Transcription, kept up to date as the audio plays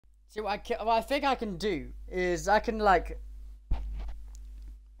See, what I think I can do is I can, like,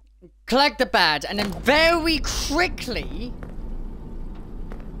 collect the badge and then very quickly,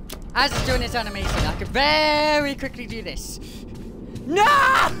 as it's doing its animation, I can very quickly do this. No!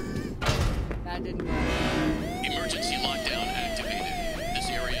 That didn't work. Emergency lockdown activated. This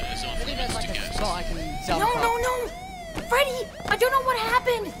area is off limits to guests. I can jump No, up. no, no! Freddy, I don't know what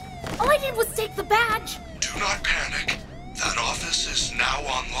happened. All I did was take the badge. Do not panic. That office is now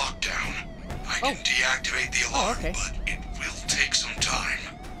on lockdown. I can deactivate the alarm, okay. but it will take some time.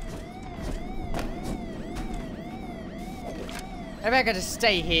 Maybe I gotta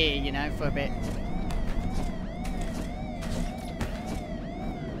stay here, you know, for a bit.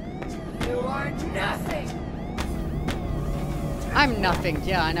 You are nothing. I'm nothing,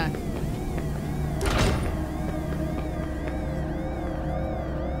 yeah, I know.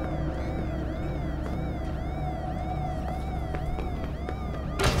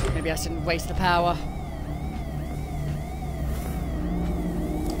 Maybe I shouldn't waste the power.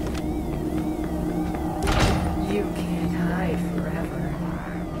 You can't hide forever.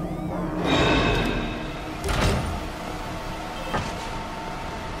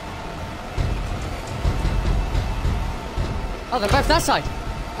 Oh, they're both that side.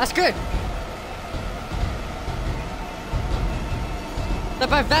 That's good. They're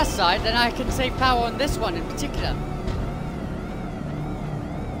both that side, then I can save power on this one in particular.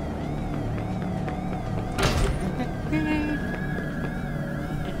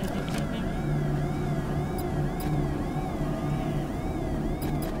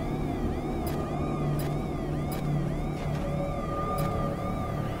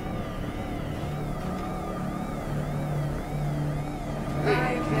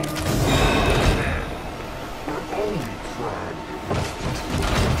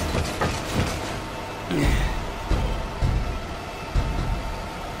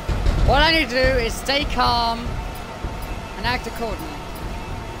 What I need to do is stay calm and act accordingly.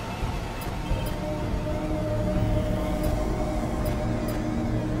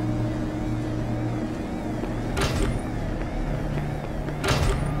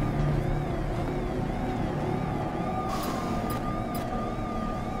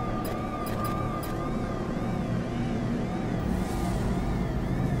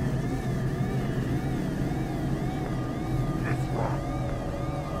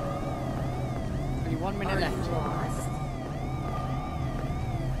 Only 1 minute left.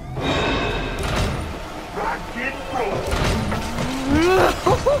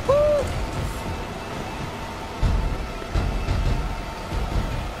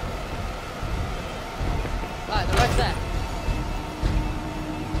 Right, they're right there.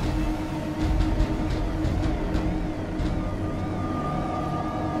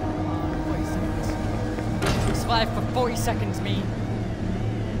 Survive for 40 seconds, me.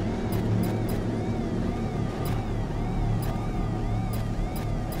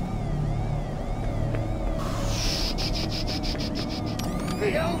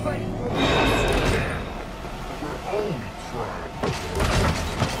 Nobody.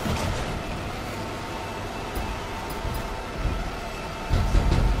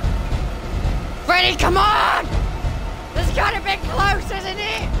 Freddy, come on! This is kind of bit close, isn't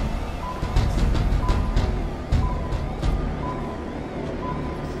it?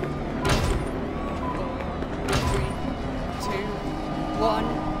 Three, two, one.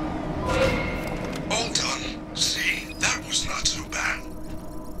 All done. See, that was not so bad.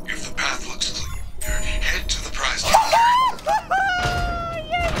 If the path looks clear, head to the prize counter.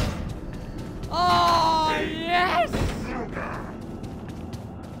 Yes! Oh, yes!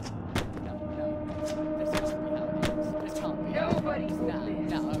 Nobody's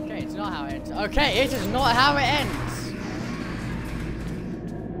No, okay, it's not how it ends. Okay, it is not how it ends.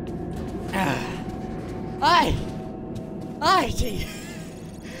 Hi! Hi, T.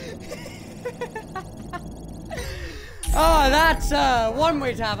 Oh, that's one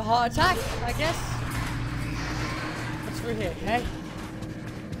way to have a heart attack, I guess. What's through here, okay?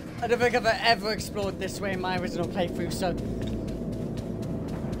 I don't think I've ever explored this way in my original playthrough, so...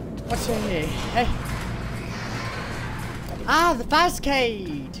 What's in here, hey? Ah, the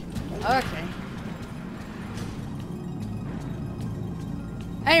Fazcade! Okay.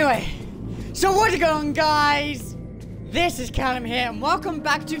 Anyway, so what's going on, guys? This is Callum here, and welcome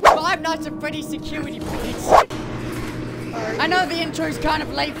back to Five Nights at Freddy's Security Breach. I know the intro's kind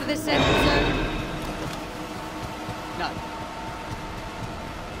of late for this episode. No.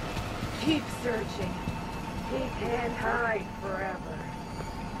 Keep searching. He can't hide forever.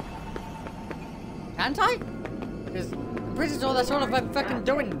 Can't I? Because I'm pretty sure that's all I've been fucking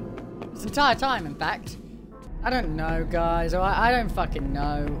doing this entire time, in fact. I don't know, guys. I don't fucking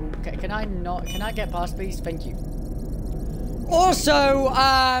know. Can I get past, please? Thank you. Also,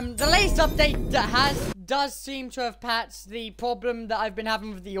 the latest update that does seem to have patched the problem that I've been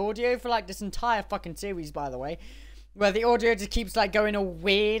having with the audio for like this entire fucking series, by the way, where the audio just keeps like going all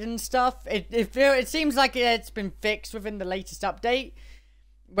weird and stuff. It seems like it's been fixed within the latest update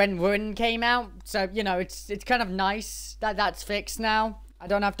when Run came out. So you know, it's kind of nice that that's fixed now. I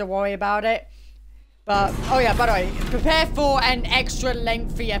don't have to worry about it. But oh yeah, by the way, prepare for an extra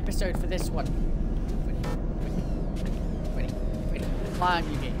lengthy episode for this one. Why aren't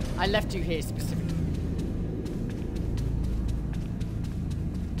you here? I left you here specifically.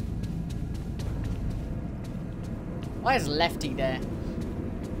 Why is Lefty there?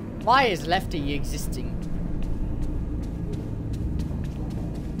 Why is Lefty existing?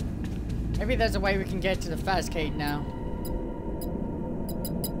 Maybe there's a way we can get to the Fazcade now.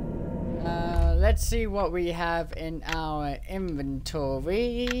 Let's see what we have in our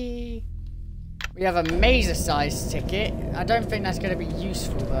inventory. We have a Mazer-sized ticket. I don't think that's going to be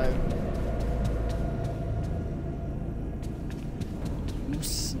useful, though. You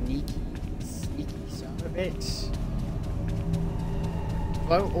sneaky son of a bitch.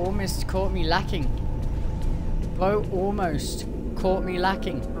 Bro almost caught me lacking. Bro almost caught me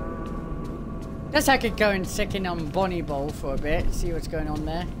lacking. Guess I could go and second on Bonnie Bowl for a bit. See what's going on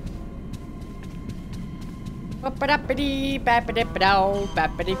there. What do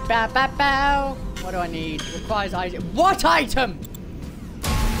I need? Requires item. What item?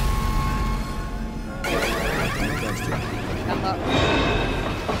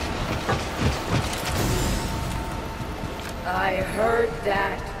 I heard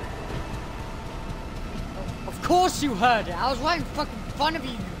that. Of course you heard it. I was right in fucking front of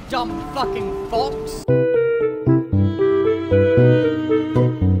you, you dumb fucking fox.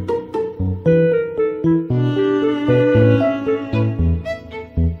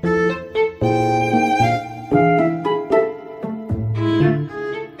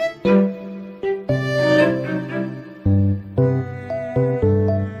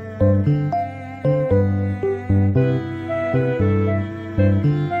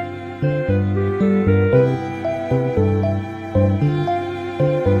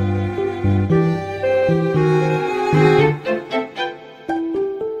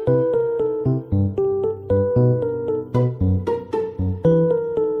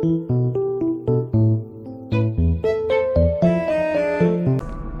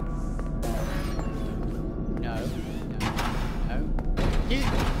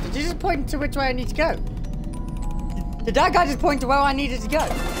 To which way I need to go? Did that guy just point to where I needed to go?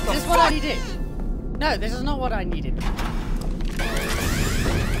 Is this what I needed? No, this is not what I needed.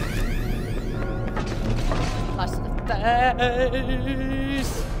 Plus the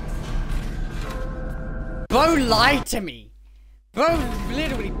face. Bro lied to me. Bro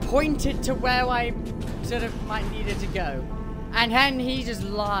literally pointed to where I sort of might needed to go. And then he just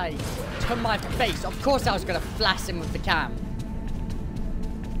lied to my face. Of course I was gonna flash him with the cam.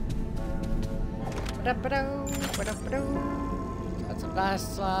 That's a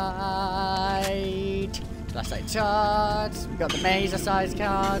flashlight charge. We got the Mazer-sized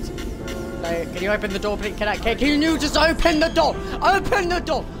cards. So, can you open the door, please? Can you just open the door? Open the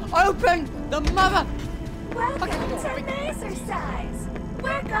door! Open the mother! Welcome to Mazer-size.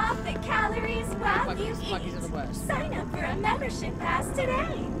 Work off the calories while you eat. Sign up for a membership pass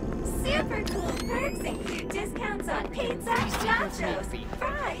today. Super cool perks include discounts on pizza, nachos,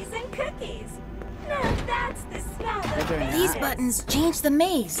 fries, and cookies. Now that's the smell of Maze. These buttons change the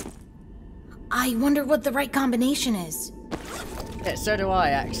maze. I wonder what the right combination is. Yeah, so do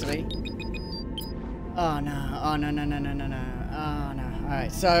I, actually. Oh, no. Oh, no. Oh, no.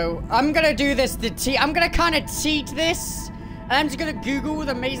 Alright, so I'm gonna do this. I'm gonna kind of cheat this. And I'm just gonna Google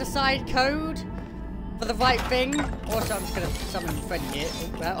the Mazer-side code for the right thing. Also, I'm just gonna summon Freddy here.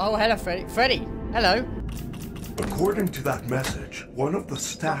 Oh, hello, Freddy. Freddy, hello. According to that message, one of the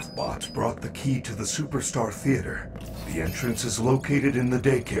staff bots brought the key to the Superstar Theater. The entrance is located in the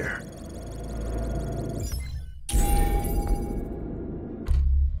daycare.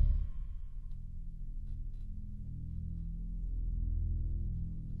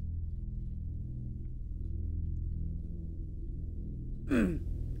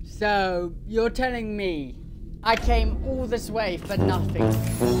 So, you're telling me I came all this way for nothing?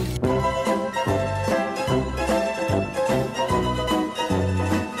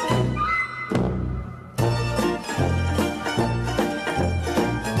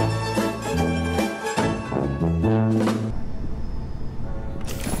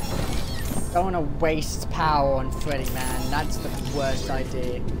 Don't want to waste power on Freddy, man. That's the worst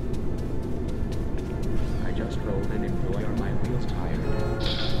idea. I just an employee. Are my wheels tired?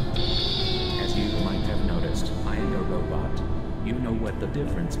 As you might have noticed, I am a robot. You know what the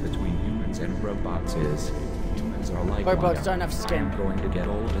difference between humans and robots is. Humans are like Robots water. don't have skin. I am going to get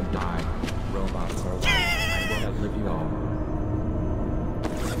old and die. Robots are like, I will outlive you all.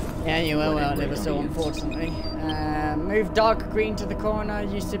 Yeah, you will What outlive us all, unfortunately. Move dark green to the corner.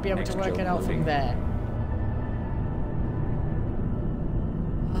 You should be able to work it out from there.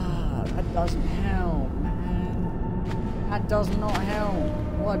 Ah, that doesn't help, man. That does not help.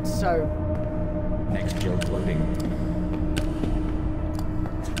 What so? Next joke loading.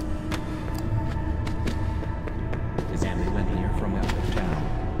 Is anyone here from out of town?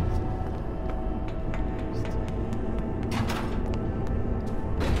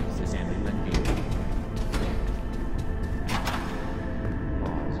 Is anyone here?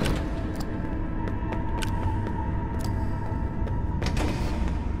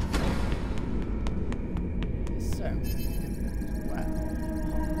 So, wow.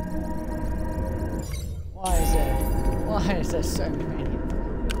 Why is there so many?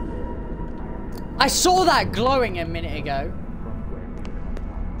 I saw that glowing a minute ago.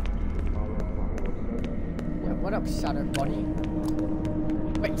 Wait, what up, Shadow Bonnie?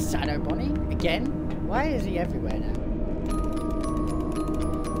 Wait, Shadow Bonnie? Again? Why is he everywhere now?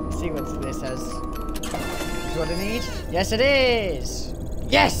 Let's see what this says. Is what I need? Yes, it is!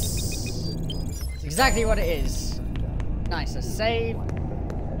 Yes! It's exactly what it is. Nice, a save.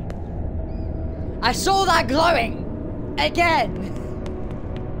 I saw that glowing! Again!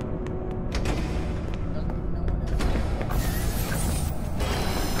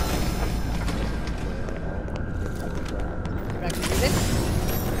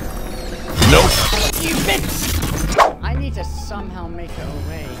 Nope. You bitch! I need to somehow make it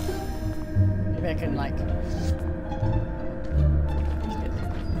away. Maybe I can like...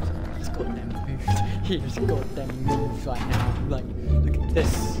 He's got them moves. He's got them moves right now. Like, look at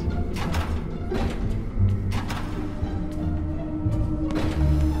this.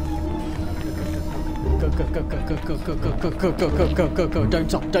 Go, go, go, go, go, go, go, go, go, go, go, go, go, go. Don't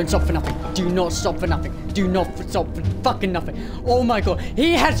stop for nothing. Do not stop for nothing. Do not stop for fucking nothing. Oh my god,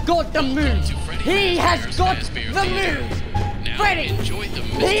 he has got the moves. He has got the moves. Freddy,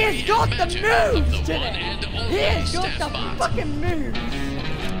 he has got the moves today. He has got the fucking moves.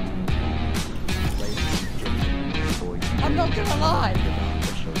 I'm not gonna lie.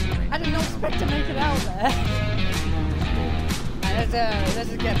 I did not expect to make it out there. Let's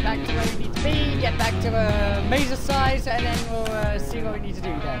just get back to where we need to be, get back to a major size, and then we'll see what we need to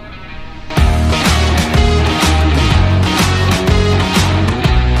do then.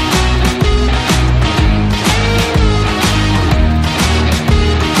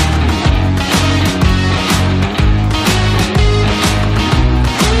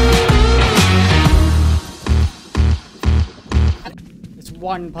 This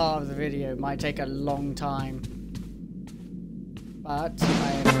one part of the video might take a long time. But the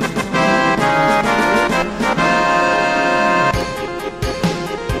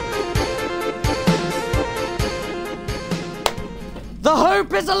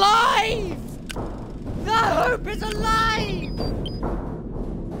hope is alive! The hope is alive!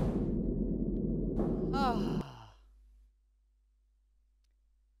 Oh.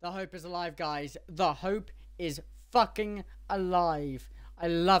 The hope is alive, guys. The hope is fucking alive. I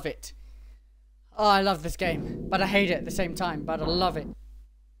love it. Oh, I love this game, but I hate it at the same time, but I love it.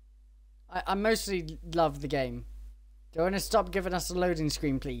 I mostly love the game. Do you want to stop giving us a loading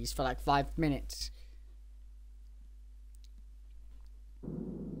screen, please, for like 5 minutes?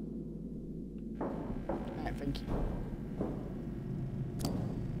 Alright, thank you.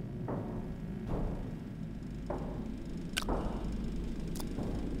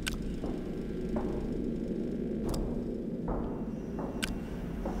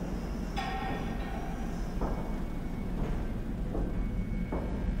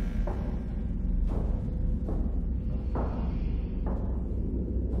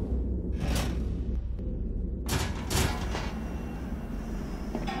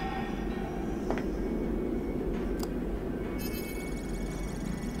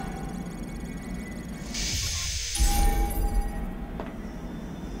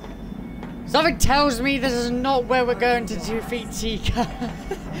 Something tells me this is not where we're going to defeat Chica.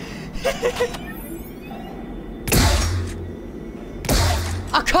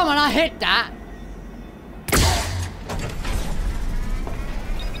 Oh, come on, I hit that.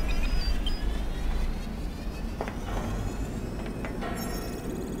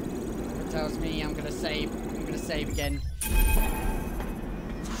 It tells me I'm gonna save. I'm gonna save again.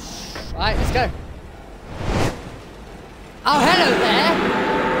 Alright, let's go. Oh, hello there.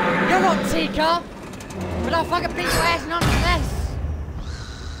 You're not Tika. But I'll fucking beat your ass nonetheless.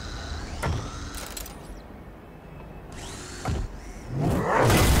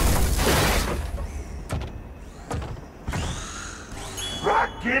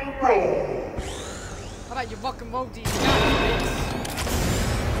 Rock and roll! How about you rock and roll these nuts, bitch?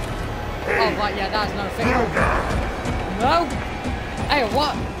 Oh, right, yeah, that's no thing. No? Hey,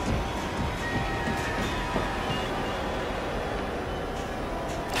 what?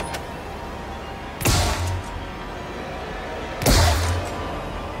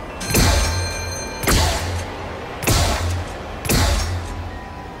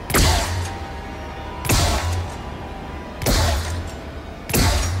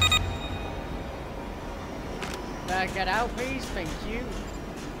 Get out, please. Thank you.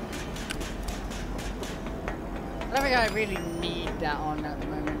 I don't think I really need that on at the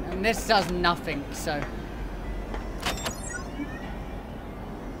moment. And this does nothing, so.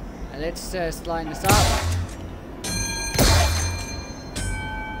 Let's line this up.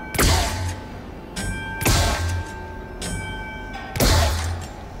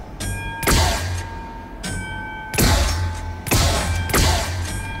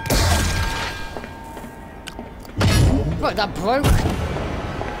 What, that broke?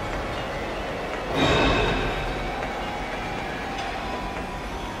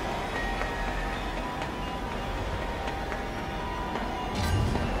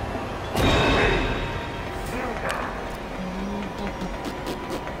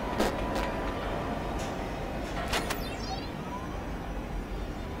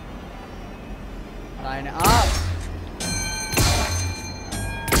 Line it up.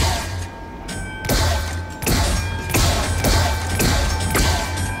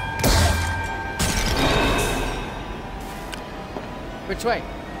 Which way?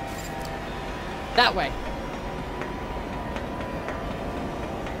 That way.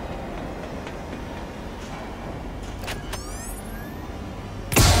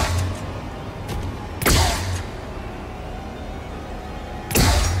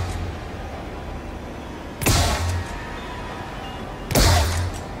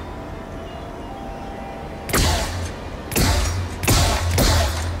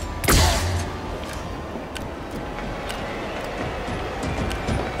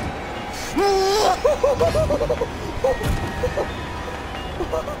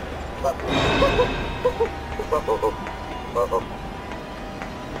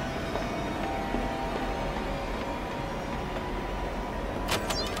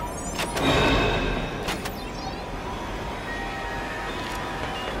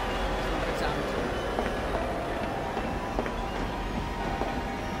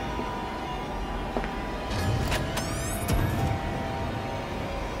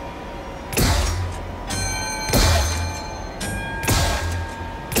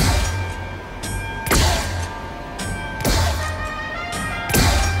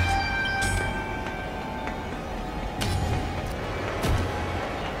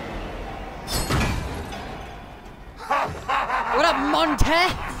 What up,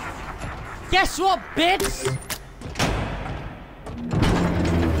 Monty? Guess what, bitch?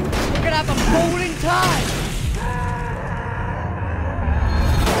 We're gonna have a bowling time.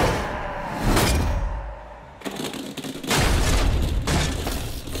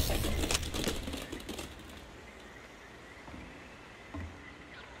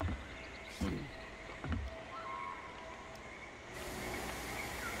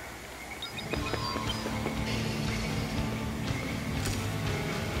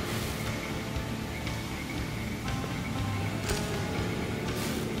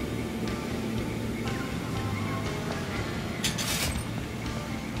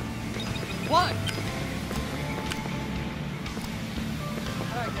 What?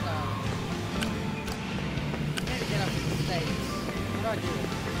 How do I get out? I need to get up to the States. How do I do it?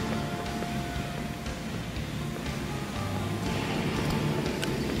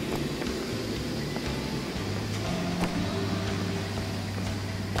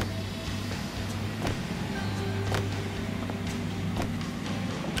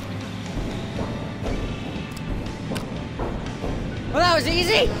 Well, that was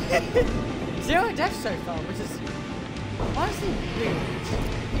easy! 0 deaths so far, which is honestly weird.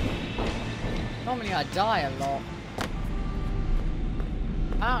 Normally I die a lot.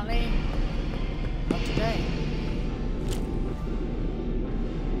 Apparently, not today.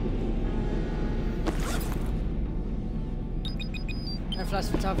 No flash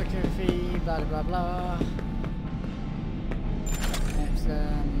photography, blah blah blah.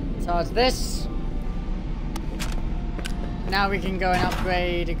 Let's charge this. Now we can go and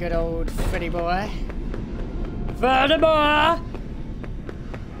upgrade a good old Freddy boy. Freddy boy!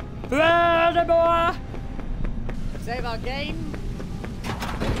 Freddy boy! Save our game.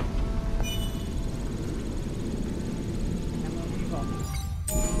 And we'll move on.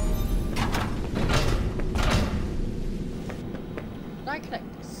 Did I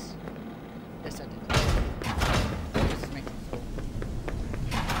collect this? Yes, I did. This is making full.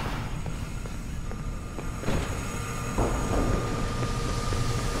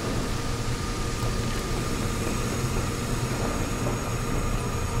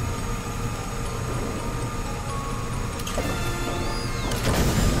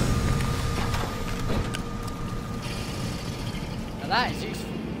 That is useful.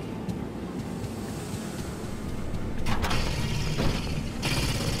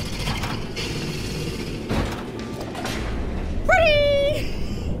 Freddy!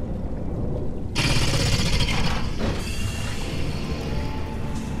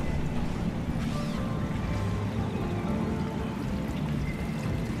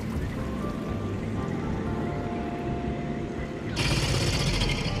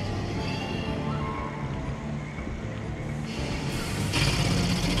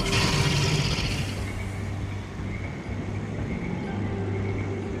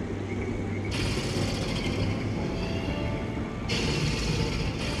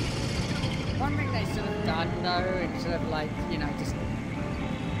 One thing they should have done though, instead of like, you know, just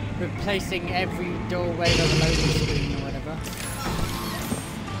replacing every doorway with a loading screen or whatever,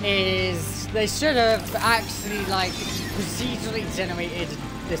 is they should have actually like procedurally generated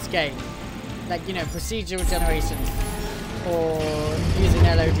this game. Like, you know, procedural generation or using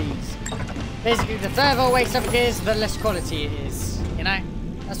LODs. Basically, the further away something is, the less quality it is, you know?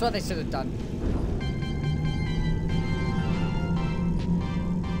 That's what they should have done.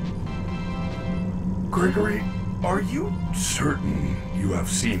 Gregory, are you certain you have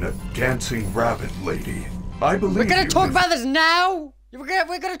seen a dancing rabbit lady? I believe We're gonna you talk if- about this now?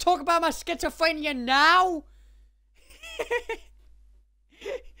 We're gonna talk about my schizophrenia now?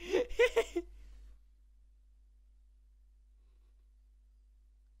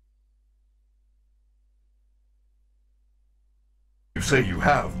 You say you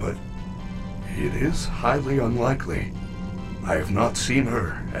have, but it is highly unlikely. I have not seen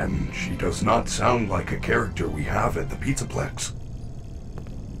her, and she does not sound like a character we have at the Pizzaplex.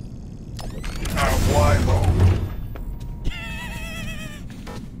 Now, why though?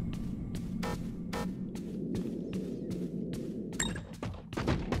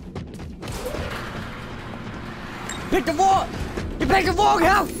 Pick the wrong! You picked the wrong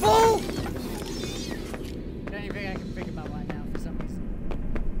house, fool! The only thing I can think about right now for some reason.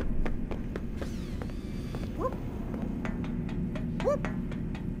 Whoop! Whoop!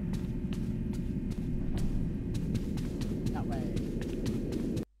 That way.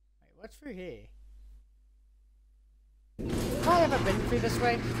 Wait, what's through here? Have I ever been through this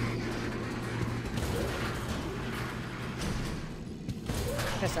way?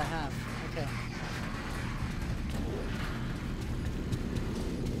 Yes, I have. Okay.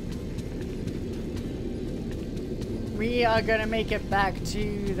 We are gonna make it back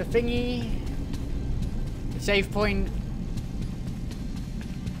to the thingy. Save point.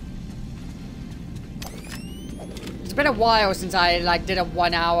 It's been a while since I like did a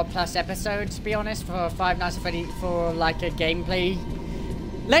 1 hour plus episode, to be honest, for Five Nights at Freddy for like a gameplay.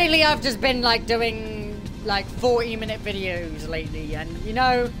 Lately I've just been like doing like 40-minute videos lately, and you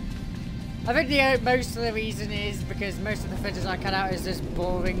know, I think most of the reason is because most of the footage I cut out is just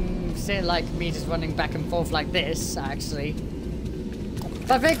boring shit, like me just running back and forth like this, actually.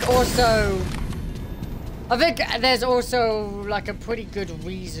 But I think there's also like a pretty good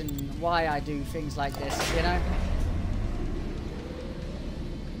reason why I do things like this, you know?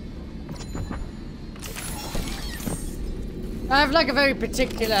 I have like a very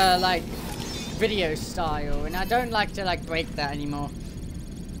particular like video style, and I don't like to like break that anymore.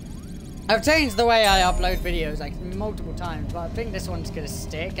 I've changed the way I upload videos like multiple times, but I think this one's gonna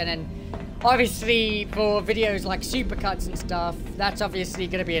stick. And then obviously for videos like supercuts and stuff, that's obviously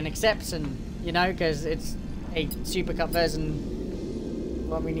gonna be an exception, you know, because it's a supercut version.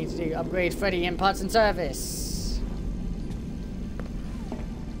 What we need to do, upgrade Freddy in parts and service.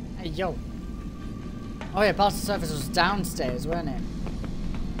 Hey yo. Oh yeah, parts and service was downstairs, wasn't it?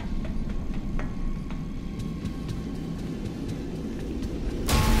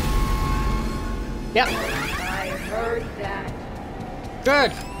 Yep. I heard that.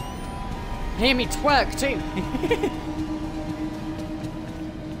 Good. Hear me twerk too.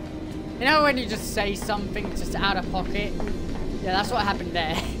 You know when you just say something just out of pocket? Yeah, that's what happened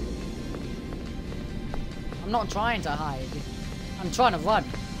there. I'm not trying to hide. I'm trying to run.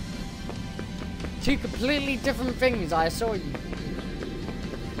 Two completely different things, I assure you.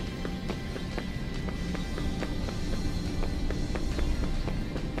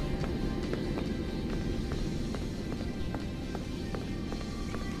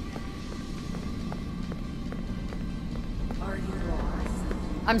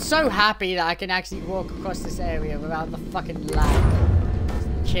 I'm so happy that I can actually walk across this area without the fucking lag.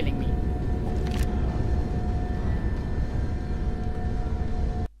 It's killing me.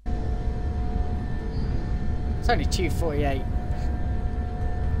 It's only 2:48.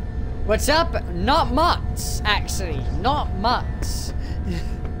 What's up? Not much, actually. Not much.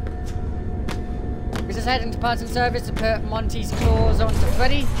 We just head into parts and service to put Monty's claws onto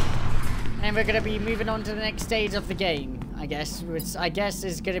Freddy. And we're going to be moving on to the next stage of the game, I guess. Which I guess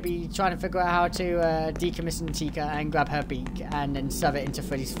is going to be trying to figure out how to decommission Chica and grab her beak. And then shove it into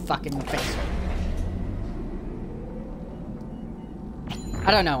Freddy's fucking face.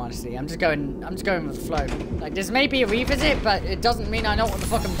 I don't know, honestly. I'm just going with the flow. Like, this may be a revisit, but it doesn't mean I know what the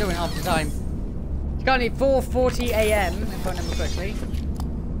fuck I'm doing half the time. It's currently 4:40 AM, if I remember correctly.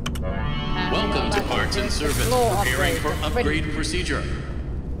 Welcome to Parts and Service. Preparing for upgrade procedure.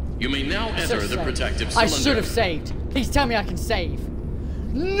 You may now enter the protective cylinder. I should have saved. Please tell me I can save.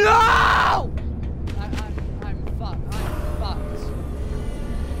 No! I'm fucked.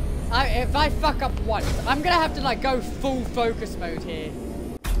 If I fuck up once, I'm gonna have to like go full focus mode here.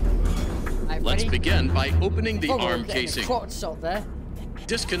 Let's begin by opening the arm casing. Shot there.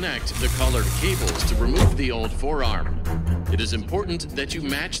 Disconnect the colored cables to remove the old forearm. It is important that you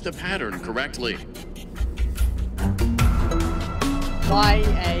match the pattern correctly.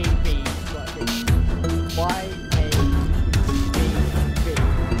 Y-A-B. Y-A-B-B.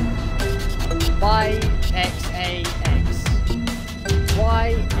 Y-X-A-X.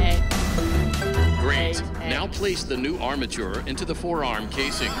 Y-X. Great. Now place the new armature into the forearm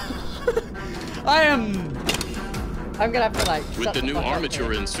casing. I'm gonna have to like. With the new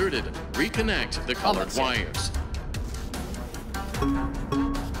armature inserted, reconnect the colored wires.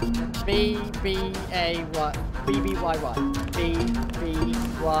 B-B-A-Y. B-B-Y-Y.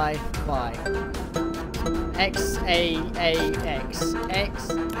 B-B-Y-Y. X-A-A-X.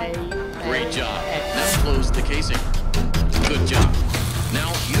 X-A-A-X. Great job. Now close the casing. Good job.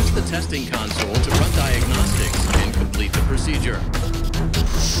 Now use the testing console to run diagnostics and complete the procedure.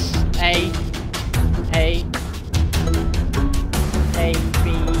 A, B, A, B,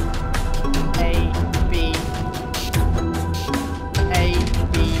 A, B, X, A,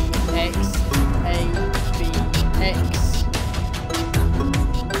 B, X, A, B,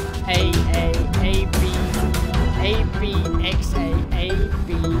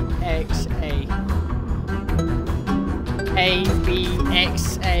 A, B, X,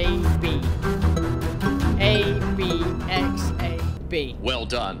 A, B, X, A, B, X, A, B. Well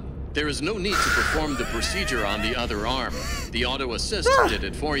done. There is no need to perform the procedure on the other arm. The auto assist did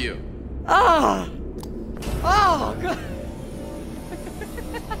it for you. Ah! Oh, God.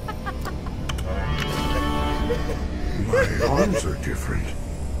 My arms are different.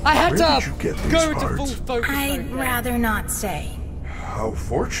 I had Where to did you get these go to parts? full focus. I'd rather not say. How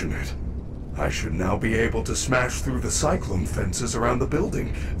fortunate. I should now be able to smash through the cyclone fences around the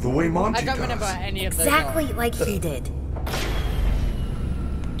building, the way Monty I don't does. remember any of those. Exactly like he did.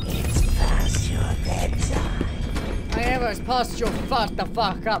 It's past your bedtime. I was past your fuck the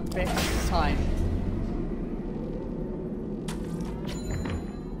fuck up bit time.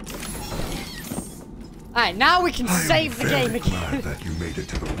 Alright, now we can save the game again. I'm glad that you made it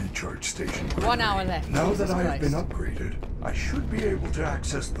to the recharge station. 1 hour left. Now Jesus that I have Christ. been upgraded, I should be able to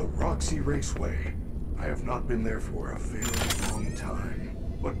access the Roxy Raceway. I have not been there for a very long time,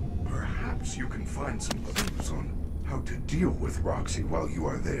 but perhaps you can find some clues on how to deal with Roxy while you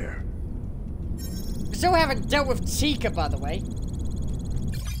are there. We still haven't dealt with Chica, by the way.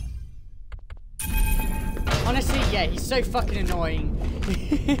 Honestly, yeah, he's so fucking annoying.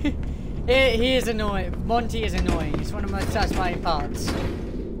 He is annoying. Monty is annoying. It's one of the most satisfying parts.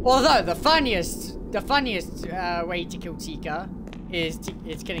 Although the funniest way to kill Chica is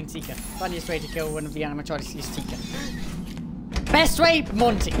killing Chica. Funniest way to kill one of the animatronics is Chica. Best way,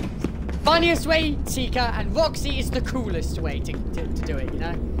 Monty. Funniest way, Chica, and Roxy is the coolest way to do it, you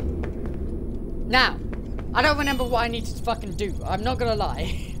know? Now, I don't remember what I need to fucking do. I'm not gonna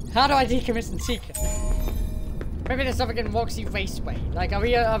lie. How do I decommission Chica? Maybe there's something in Roxy Raceway. Like, are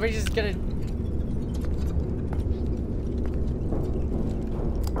we just gonna...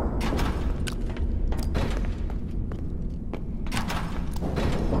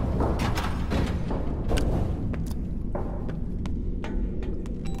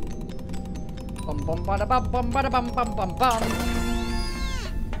 Bum bum bada bum bum bada bum bum bum bum.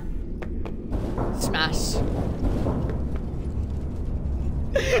 Smash.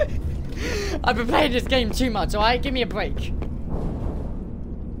 I've been playing this game too much, alright? Give me a break.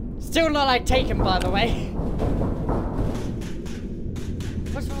 Still not like Taken, by the way.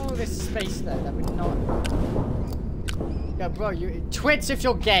 What's with all this space though that we're not... Yeah, bro, you twits if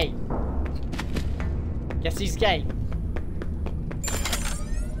you're gay. Guess he's gay.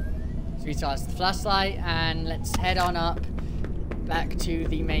 So we charge the flashlight and let's head on up back to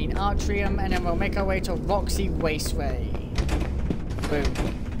the main atrium and then we'll make our way to Roxy Raceway. Boom.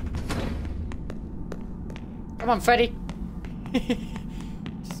 Come on, Freddy.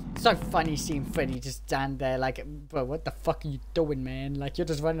 So funny seeing Freddy just stand there like, bro, what the fuck are you doing, man? Like, you're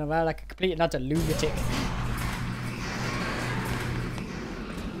just running around like a complete and utter lunatic.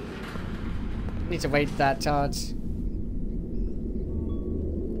 Need to wait for that charge.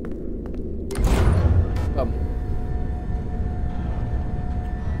 Boom.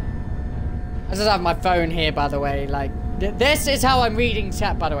 I just have my phone here, by the way. Like, this is how I'm reading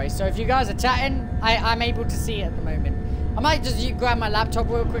chat, by the way. So if you guys are chatting, I'm able to see it at the moment. I might just grab my laptop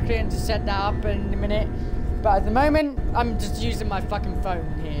real quickly and just set that up in a minute. But at the moment, I'm just using my fucking phone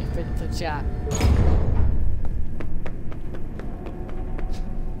here for chat.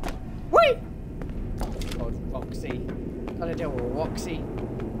 Whee! Oh, Roxy. Gotta deal with Roxy.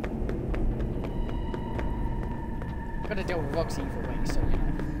 Gotta deal with Roxy either way, so you know.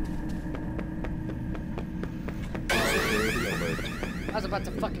 I was about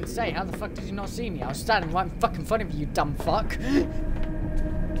to fucking say, how the fuck did you not see me? I was standing right in fucking front of you, you dumb fuck. I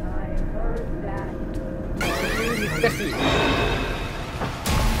heard that.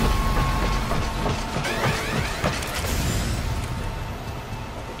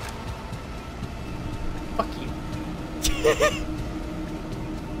 Fuck you.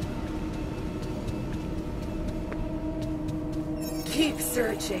 Keep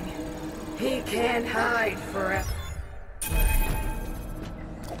searching. He can't hide forever.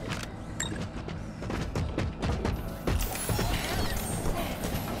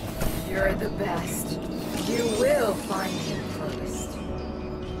 You're the best. You will find him first.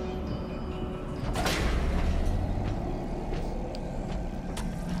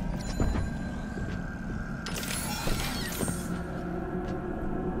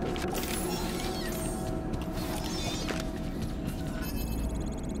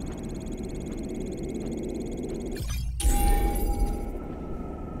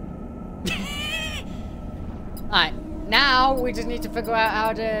 Alright, now we just need to figure out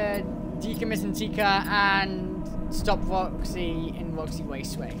how to decommission Tika and stop Roxy in Roxy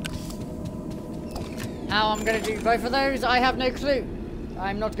Raceway. How I'm gonna do both of those, I have no clue.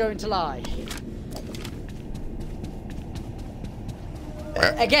 I'm not going to lie.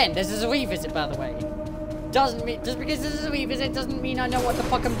 Again, this is a revisit, by the way. Doesn't mean, just because this is a revisit doesn't mean I know what the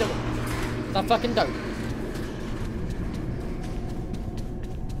fuck I'm doing. I fucking don't.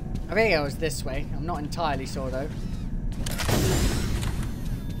 I think it was this way. I'm not entirely sure though.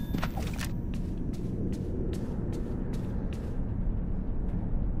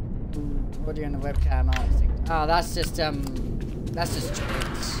 Audio on the webcam, I think. Oh, that's just Twitch.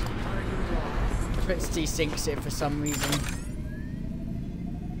 Twitch desyncs it for some reason.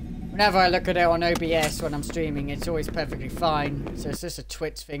 Whenever I look at it on OBS when I'm streaming, it's always perfectly fine. So it's just a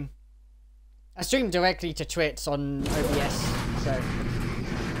Twitch thing. I stream directly to Twitch on OBS, so.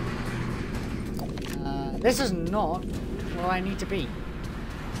 This is not where I need to be.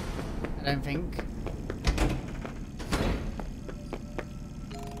 I don't think.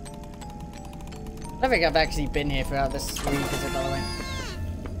 I don't think I've actually been here throughout this week, is it, by the way?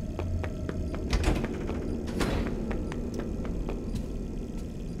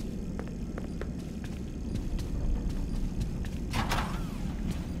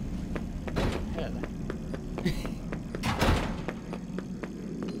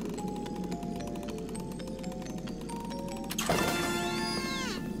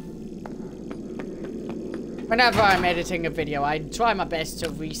 Whenever I'm editing a video, I try my best to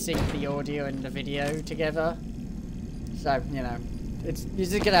resync the audio and the video together. So, you know, you're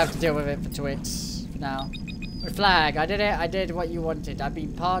just gonna have to deal with it for Twitch for now. With Flag, I did it. I did what you wanted. I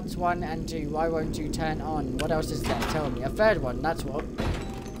beat parts 1 and 2. Why won't you turn on? What else is there? Tell me. A third one, that's what.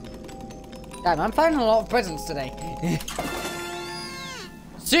 Damn, I'm finding a lot of presents today.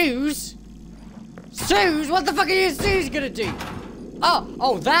 Suze? Suze? What the fuck are you Suze gonna do?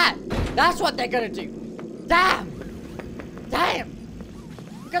 Oh, that's what they're gonna do. Damn! Damn!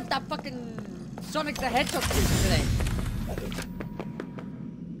 You got that fucking Sonic the Hedgehog suit today.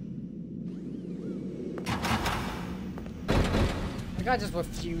 The guy just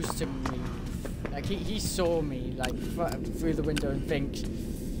refused to move. Like, he saw me, like, through the window and think.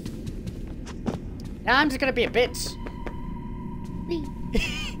 Now I'm just gonna be a bitch.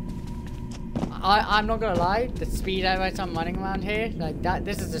 I'm not gonna lie, the speed at which I'm running around here, like that,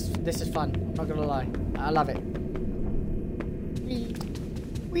 this is fun. I'm not gonna lie. I love it. Whee.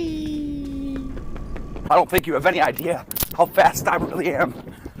 Whee. I don't think you have any idea how fast I really am.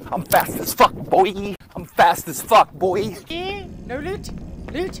 I'm fast as fuck, boy. I'm fast as fuck, boy. Yeah, no loot.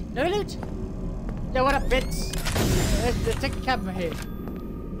 Loot, no loot. Yo, what up, bits? Let's take a camera here.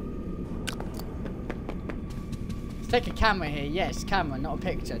 Let's take a camera here. Yes, camera, not a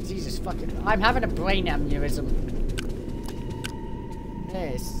picture. Jesus fucking... I'm having a brain aneurysm.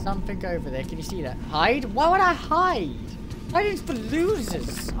 There's something over there. Can you see that? Hide? Why would I hide? Hiding's for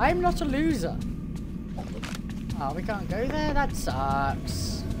losers. I'm not a loser. Oh, we can't go there? That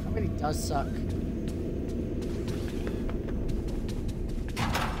sucks. That really does suck.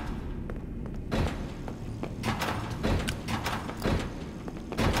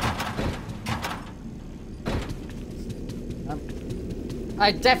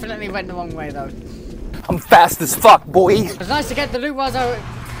 I definitely went the wrong way though. I'm fast as fuck, boy. It was nice to get the loot while I was...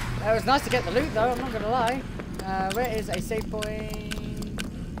 It was nice to get the loot though, I'm not gonna lie. Where is a save point?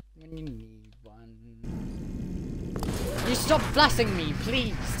 When you need one. You stop blasting me,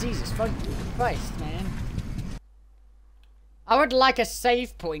 please. Jesus fucking Christ, man. I would like a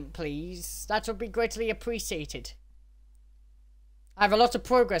save point, please. That would be greatly appreciated. I have a lot of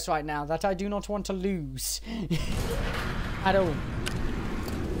progress right now that I do not want to lose. At all.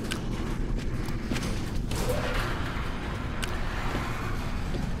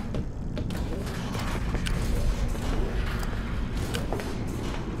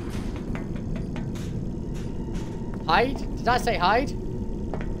 Hide? Did I say hide?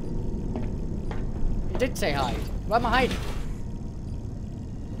 It did say hide. Where am I hiding?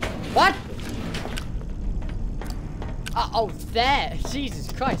 What? Oh, there.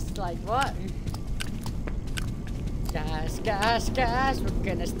 Jesus Christ. Like, what? Gas, gas, gas. We're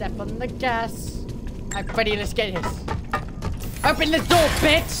gonna step on the gas. Alright, Freddy, let's get this. Open the door,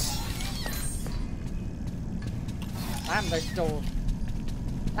 bitch! Damn this door.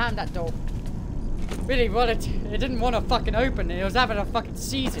 Damn that door. Really wanted to, it didn't want to fucking open. It was having a fucking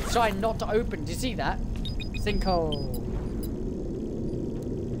seizure, trying not to open. Do you see that? Sinkhole.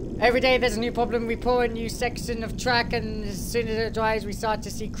 Every day there's a new problem. We pour a new section of track, and as soon as it dries, we start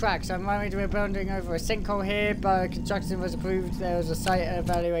to see cracks. I'm worried we're building over a sinkhole here, but construction was approved. There was a site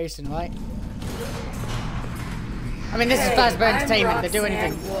evaluation, right? I mean, this is Fazbear Entertainment. They do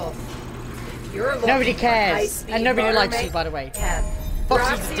anything. Nobody cares, and nobody likes you, by the way.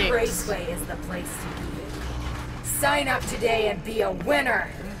 Roxy Raceway is the place to be. Sign up today and be a winner.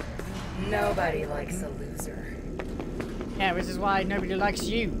 Nobody likes a loser. Yeah, which is why nobody likes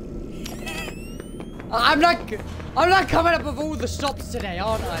you. I'm not coming up with all the stops today,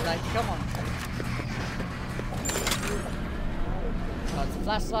 aren't I? Like, come on. Oh, it's a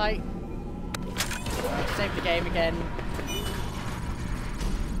flashlight. Let's save the game again.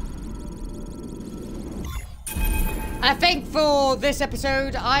 I think for this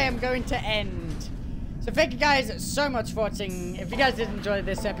episode, I am going to end. So thank you guys so much for watching. If you guys did enjoy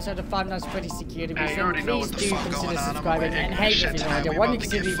this episode of Five Nights at Freddy's Security Mission, please do consider subscribing. And hey, if you have no idea, one, you can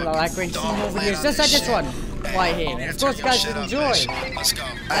see the below like to see more videos just like this one right here. And of course, you guys did enjoy.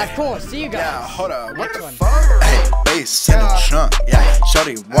 And of course, see you guys. Yeah, hold up, what the one. fuck? Hey, bass in the trunk, yeah.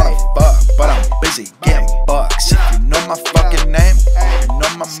 Shorty wanna fuck, but I'm busy getting bucks. If you know my fucking name, you know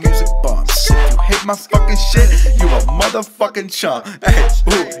my music bumps. If you hate my fucking shit, you a motherfucking chump. Hey,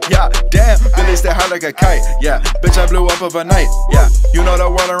 ooh, yeah, damn, Billy stay high like a kite. Yeah, bitch, I blew up overnight. Yeah, you know the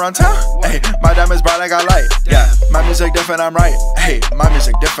world around town. Hey, my diamonds bright like a light. Yeah, my music different, I'm right. Hey, my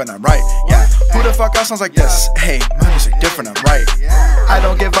music different, I'm right. Yeah, who the fuck else sounds like this? Hey, my music different, I'm right. I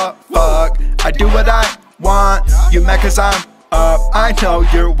don't give a fuck. I do what I want. You mad cause I'm up? I know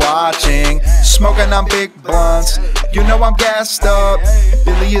you're watching. Smoking on big blunts. You know I'm gassed up.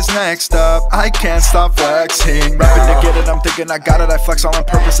 Billy is next up. I can't stop flexing. Rapping to get it, I'm thinking I got it. I flex all on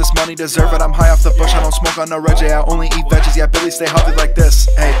purpose, this money deserve it. I'm high off the bush, I don't smoke on no Reggie. I only eat veggies, yeah, Billy stay healthy like this.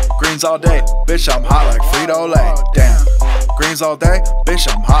 Hey, greens all day, bitch, I'm hot like Frito-Lay. Damn, greens all day, bitch,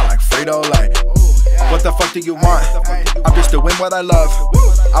 I'm hot like Frito-Lay. What the fuck do you want? I'm just doing what I love.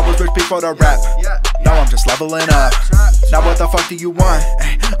 I was rich before the rap. Now I'm just leveling up. Now what the fuck do you want?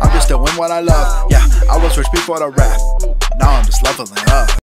 I'm just doing what I love. Yeah, I was rich before the rap. Now I'm just leveling up.